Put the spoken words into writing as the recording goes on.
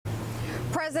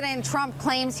President Trump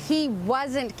claims he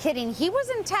wasn't kidding. He was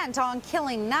intent on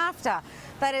killing NAFTA.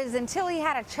 That is, until he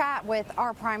had a chat with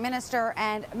our Prime Minister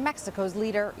and Mexico's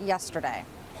leader yesterday.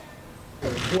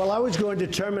 Well, I was going to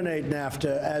terminate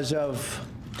NAFTA as of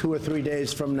 2 or 3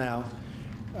 days from now.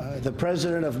 The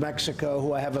president of Mexico,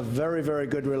 who I have a very, very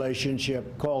good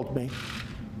relationship, called me.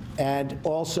 And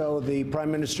also the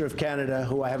Prime Minister of Canada,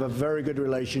 who I have a very good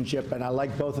relationship, and I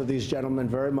like both of these gentlemen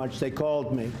very much. They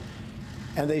called me.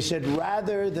 And they said,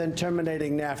 rather than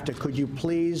terminating NAFTA, could you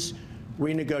please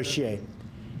renegotiate?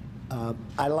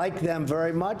 I like them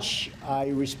very much. I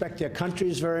respect their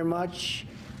countries very much.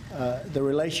 The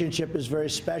relationship is very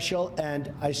special.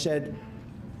 And I said,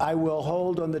 I will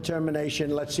hold on the termination.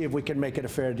 Let's see if we can make it a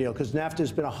fair deal, because NAFTA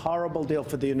has been a horrible deal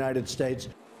for the United States.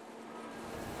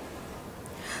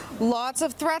 Lots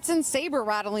of threats and saber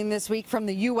rattling this week from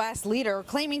the U.S. leader,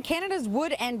 claiming Canada's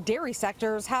wood and dairy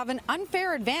sectors have an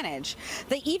unfair advantage.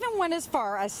 They even went as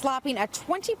far as slapping a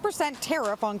 20%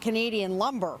 tariff on Canadian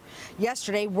lumber.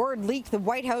 Yesterday, word leaked the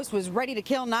White House was ready to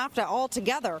kill NAFTA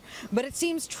altogether, but it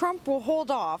seems Trump will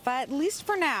hold off, at least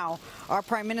for now. Our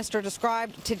Prime Minister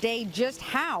described today just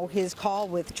how his call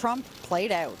with Trump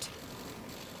played out.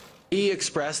 He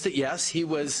expressed that yes, he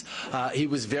was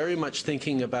very much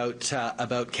thinking about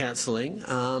canceling,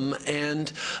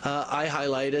 and I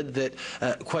highlighted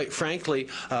that, quite frankly,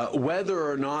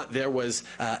 whether or not there was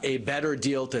a better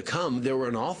deal to come, there were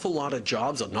an awful lot of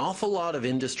jobs, an awful lot of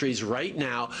industries right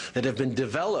now that have been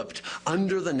developed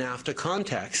under the NAFTA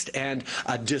context, and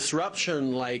a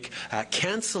disruption like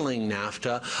canceling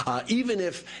NAFTA, even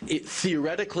if it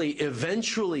theoretically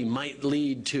eventually might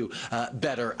lead to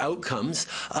better outcomes,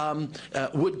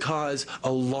 would cause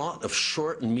a lot of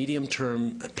short and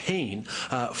medium-term pain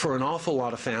for an awful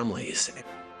lot of families.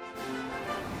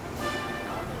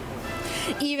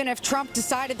 Even if Trump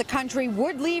decided the country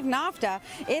would leave NAFTA,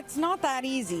 it's not that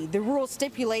easy. The rules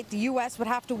stipulate the U.S. would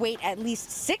have to wait at least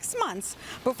 6 months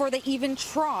before they even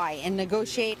try and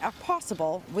negotiate a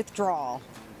possible withdrawal.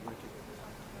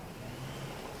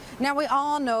 Now, we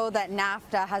all know that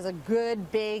NAFTA has a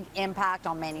good, big impact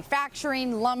on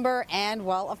manufacturing, lumber, and,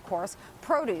 well, of course,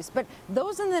 produce. But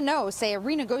those in the know say a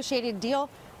renegotiated deal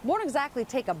won't exactly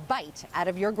take a bite out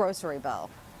of your grocery bill.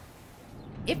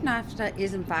 If NAFTA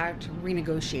is, in fact,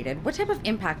 renegotiated, what type of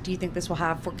impact do you think this will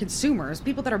have for consumers,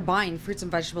 people that are buying fruits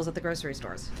and vegetables at the grocery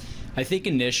stores? I think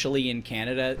initially in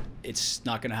Canada, it's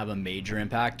not going to have a major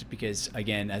impact because,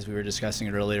 again, as we were discussing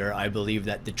it earlier, I believe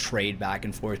that the trade back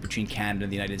and forth between Canada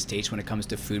and the United States when it comes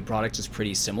to food products is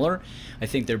pretty similar. I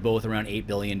think they're both around $8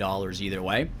 billion either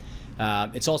way.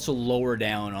 It's also lower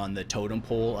down on the totem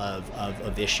pole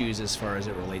of issues as far as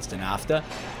it relates to NAFTA.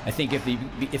 I think if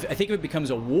it becomes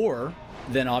a war,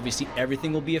 then obviously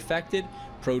everything will be affected,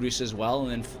 produce as well,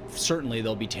 and then certainly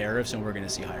there'll be tariffs and we're going to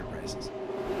see higher prices.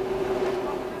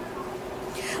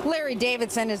 Larry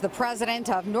Davidson is the president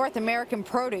of North American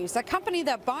Produce, a company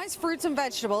that buys fruits and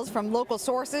vegetables from local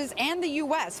sources and the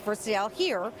U.S. for sale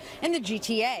here in the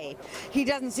GTA. He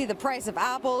doesn't see the price of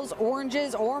apples,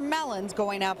 oranges, or melons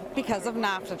going up because of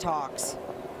NAFTA talks.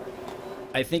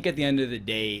 I think at the end of the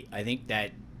day, I think that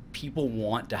people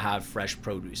want to have fresh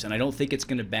produce, and I don't think it's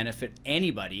going to benefit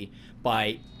anybody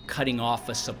by cutting off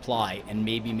a supply and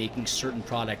maybe making certain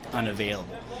product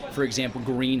unavailable. For example,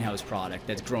 greenhouse product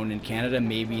that's grown in Canada,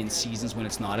 maybe in seasons when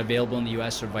it's not available in the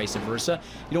US or vice versa.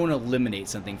 You don't want to eliminate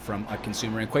something from a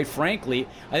consumer, and quite frankly,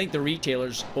 I think the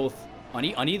retailers both on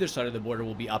either side of the border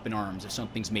will be up in arms if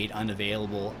something's made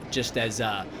unavailable, just as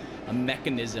a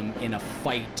mechanism in a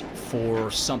fight for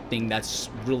something that's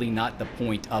really not the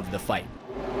point of the fight.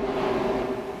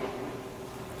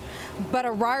 But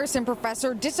a Ryerson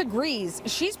professor disagrees.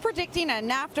 She's predicting a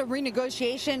NAFTA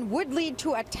renegotiation would lead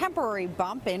to a temporary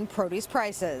bump in produce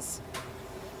prices.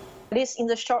 At least in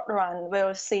the short run,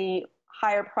 we'll see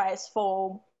higher price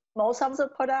for most of the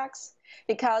products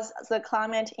because the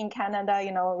climate in Canada,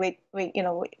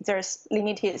 there's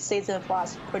limited season for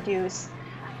us to produce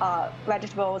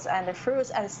vegetables and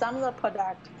fruits, and some of the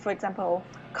product, for example,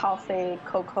 coffee,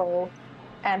 cocoa,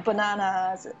 and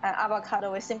bananas and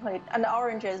avocado, and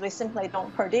oranges, we simply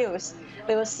don't produce.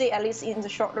 We will see, at least in the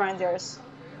short run, there's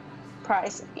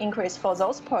price increase for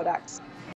those products.